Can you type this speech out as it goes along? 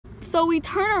So we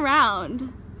turn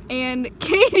around and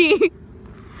Katie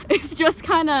is just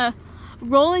kind of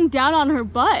rolling down on her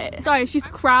butt. Sorry, she's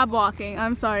crab walking.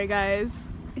 I'm sorry, guys.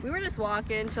 We were just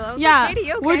walking, chill. I was Yeah, like, Katie,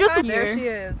 you okay? we're just There here. she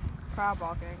is, crab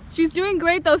walking. She's doing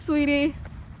great though, sweetie.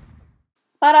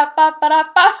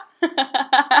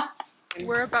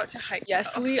 We're about to hike.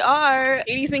 Yes, we are.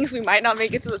 80 thinks we might not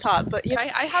make it to the top, but yeah,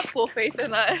 I have full faith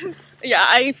in us. yeah,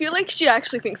 I feel like she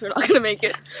actually thinks we're not gonna make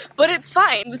it, but it's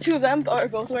fine. The two of them are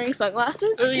both wearing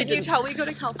sunglasses. Can you tell we go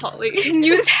to Cal Poly? Can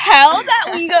you tell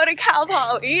that we go to Cal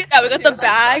Poly? Yeah, we got the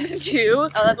bags too.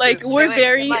 Oh, like we're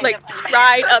very like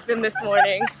cried up in this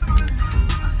morning.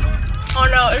 Oh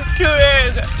no, it's too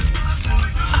big.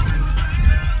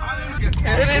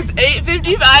 It is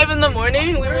 8:55 in the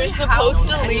morning. We were supposed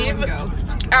to leave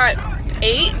at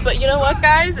 8, but you know what,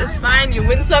 guys? It's fine. You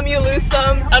win some, you lose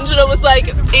some. Anjana was like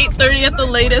 8:30 at the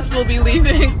latest. We'll be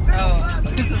leaving. Oh,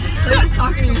 you're just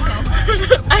talking to yourself.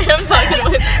 I am talking to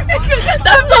myself.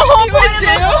 That's the whole point of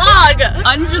the vlog.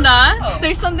 Anjana,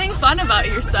 say something fun about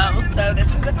yourself. So this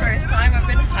is the first time I've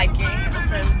been hiking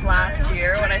since last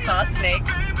year when I saw a snake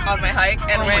on my hike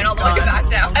and ran all the way back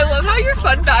down. I love how your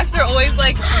fun facts are always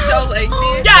like so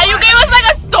lengthy. Yeah, you gave us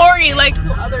like a story. Like,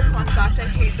 So other fun fact, I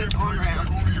hate this on ramp.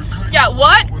 yeah,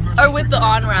 what are with the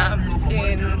on-ramps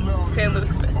in San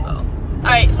Luis Obispo?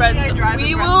 Alright, friends,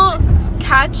 we will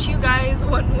catch you guys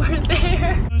when we're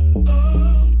there.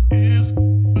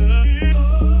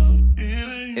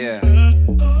 Yeah.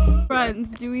 Friends,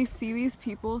 do we see these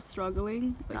people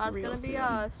struggling? Like, That's real gonna be soon?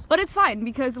 us. But it's fine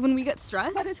because when we get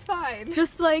stressed, But it's fine.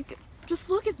 just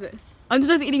look at this.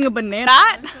 Anjana's eating a banana.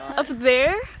 That up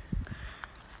there,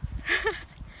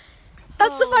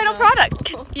 that's the final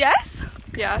product. Yes?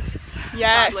 Yes.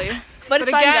 Yes. Sadly. But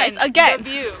it's fine, guys. the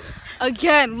views.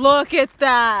 Again, look at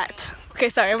that. Okay,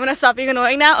 sorry, I'm gonna stop being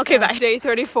annoying now. Okay, bye. Day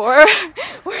 34.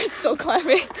 We're still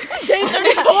climbing. Day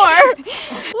 34.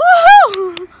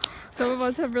 Woohoo! Some of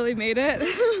us have really made it.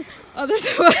 Others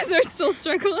of us are still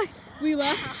struggling. We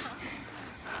left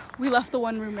the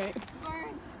one roommate.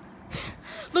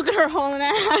 Look at her hauling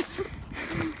ass.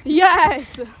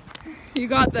 Yes. You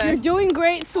got this. You're doing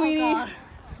great, sweetie.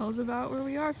 Tell us about where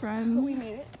we are, friends. We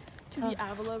made it to the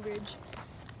Avila Ridge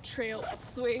Trail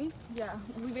swing. Yeah,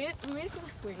 we made it to the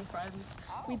swing, friends.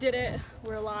 We did it.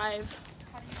 We're alive.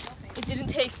 It didn't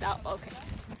take that. Okay.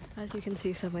 As you can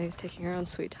see, somebody's taking her own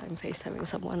sweet time FaceTiming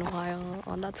someone while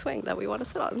on that swing that we want to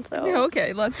sit on. So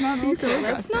Okay, let's not be so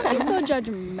Let's aggressive. not be so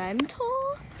judgmental.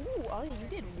 Ooh, Ollie, you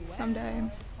did well. Someday.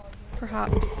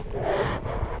 Perhaps.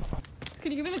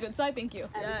 Can you give me the good side? Thank you.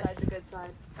 Every side's a good side.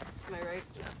 Am I right?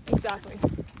 Exactly.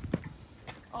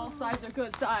 All sides are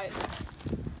good sides.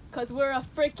 Cause we're a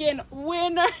freaking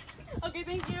winner. Okay,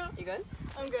 thank you. You good?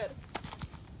 I'm good.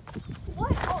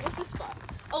 What? Oh, this is fun.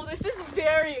 Oh, this is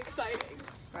very exciting.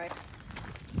 Right.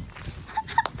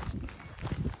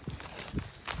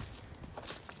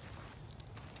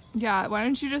 Yeah, why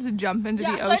don't you just jump into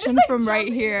Yeah, the should I just, ocean like, from jump right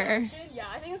into the here? ocean? Yeah,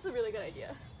 I think it's a really good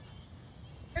idea.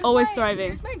 Always thriving.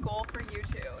 Here's my goal for you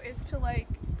two, is to like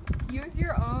use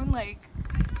your own like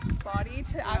body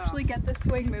to actually get the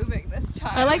swing moving this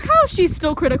time. I like how she's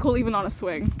still critical even on a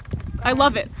swing. I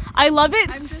love it. I love it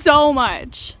I'm just- so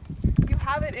much. You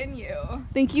have it in you.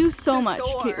 Thank you so To much,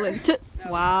 soar. Caitlin.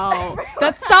 Wow.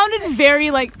 That sounded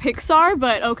very like Pixar,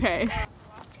 but okay.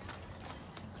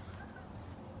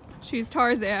 She's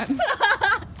Tarzan.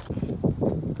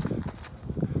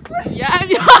 Yeah.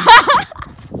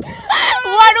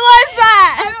 What was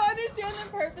that? don't understand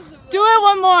the purpose of Do it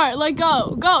one more. Like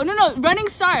go. Go. No. Running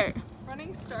start.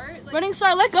 running start. Like, Running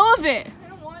start. Let go of it. I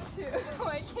don't want to.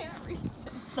 I can't reach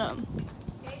it.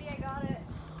 Katie, I got it.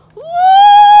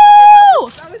 Woo!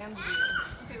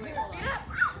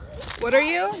 What are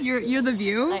you? You're the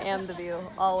view? I am the view,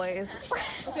 always.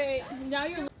 Okay, now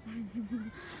you're.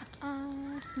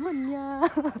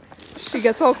 She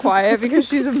gets all quiet because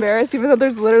she's embarrassed even though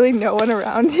there's literally no one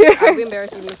around here. I'd be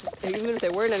embarrassed even if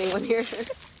there weren't anyone here.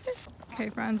 Okay,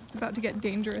 friends, it's about to get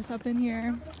dangerous up in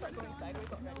here.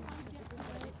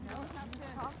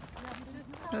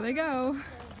 There they go.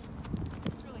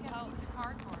 This really helps.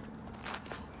 Hardcore.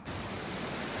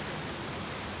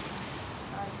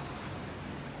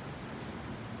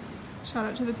 Shout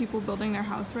out to the people building their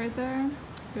house right there.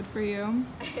 Good for you.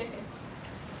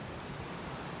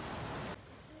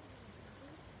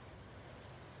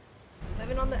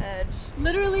 Living on the edge.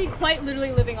 Literally, quite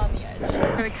literally living on the edge.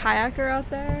 Got a kayaker out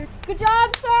there. Good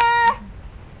job, sir!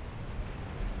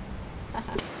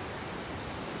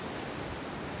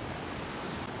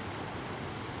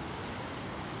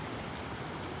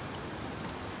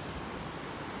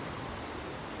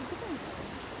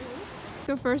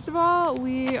 So first of all,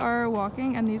 we are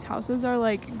walking and these houses are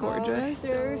like gorgeous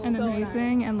and so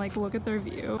amazing and like look at their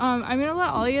view. I'm gonna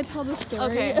let Alia tell the story.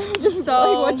 Okay, just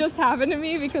so- like what just happened to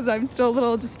me because I'm still a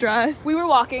little distressed. We were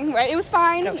walking, right? It was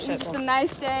fine. Oh, It was shit. just a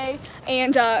nice day,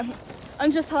 and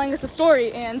I'm just telling us the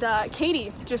story, and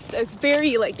Katie just is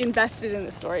very like invested in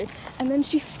the story, and then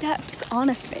she steps on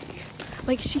a snake,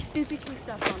 like she physically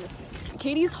steps on the snake.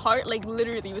 Katie's heart like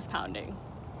literally was pounding,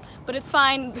 but it's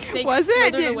fine. The snake Was it?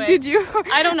 slithered away. Did you?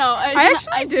 I don't know. I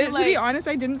actually I did. feel To be like- honest,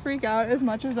 I didn't freak out as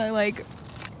much as I like.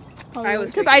 I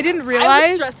was Because freaking I didn't I realize.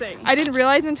 was stressing. I didn't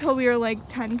realize until we were like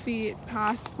 10 feet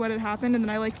past what had happened, and then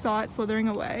I like saw it slithering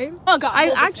away. Oh god. I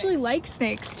hold the actually snake. like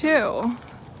snakes too.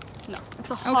 No,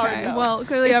 it's a hard Okay, no. well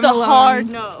clearly it's I'm a alone. hard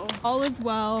no. All is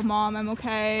well, Mom. I'm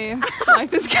okay.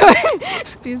 Life is good.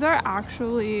 These are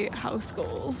actually house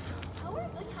goals.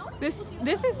 This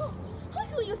is How many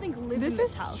people you think live in this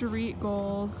this is house? street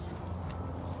goals.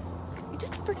 It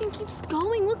just freaking keeps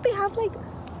going. Look, they have like.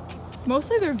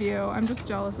 Mostly their view. I'm just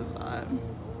jealous of that.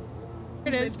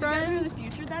 It is, Live together in friends. the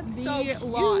future. That's The so cute.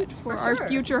 lot for our sure.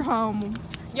 future home,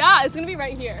 Yeah, it's gonna be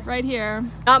right here. right here.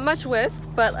 Not much width,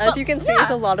 but as you can see, yeah. there's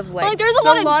a lot of But, length. like, there's a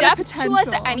There's lot a lot of of depth to us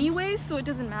potential. anyways, so it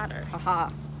doesn't matter. Haha.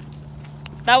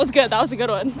 That was good. That was a good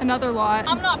one. Another lot.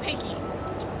 I'm not picky.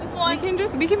 This one.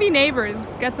 We can be neighbors.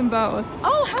 Get them both.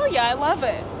 Oh hell yeah, I love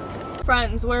it.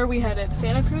 Friends, where are we headed?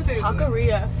 Santa Cruz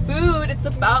Taqueria. Food. It's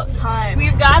about time.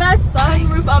 We've got a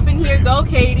sunroof up in here. Go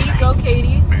Katie. Go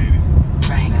Katie.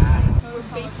 We're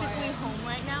basically home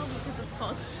right now because it's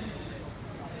close.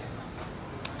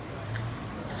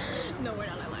 No, we're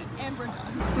not. I lied. And we're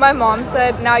not. My mom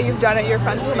said, now you've done it, your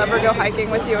friends will never go hiking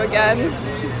with you again.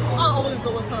 I'll always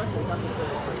go with her.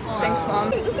 Thanks,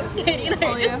 Mom. Katie and I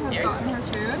are just staring. gotten her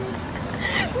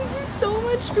food. This is so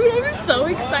much food. I'm so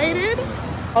excited.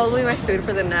 Probably my food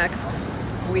for the next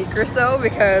week or so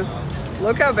because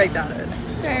look how big that is.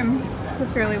 Same. It's a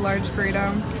fairly large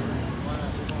burrito.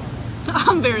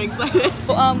 I'm very excited.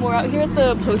 Well, we're out here at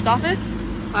the post office.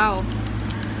 Wow.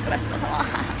 But I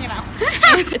still, you know.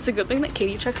 It's a good thing that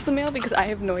Katie checks the mail because I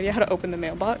have no idea how to open the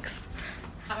mailbox.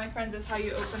 My friends, is how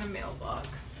you open a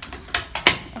mailbox.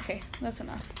 Okay, that's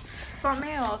enough. Got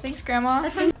mail. Thanks, Grandma.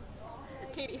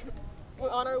 Katie, we're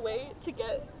on our way to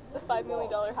get the $5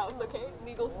 million house, okay?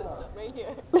 Legal system right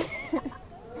here.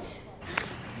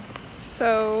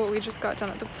 So we just got done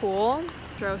at the pool.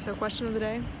 So question of the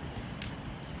day.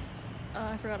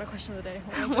 I forgot a question of the day.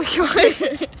 Oh my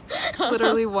gosh.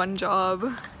 Literally one job.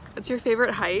 What's your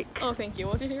favorite hike? Oh, thank you.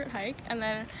 What's your favorite hike? And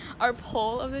then our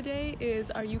poll of the day is,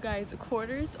 are you guys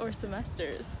quarters or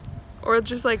semesters? Or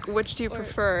just like, which do you Or-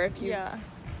 prefer if Yeah.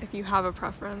 you have a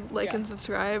preference? Like Yeah. and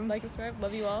subscribe. Like and subscribe.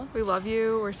 Love you all. We love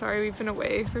you. We're sorry we've been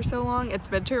away for so long. It's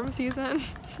midterm season.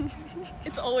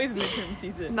 It's always midterm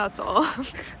season. That's all.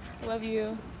 Love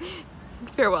you.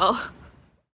 Farewell.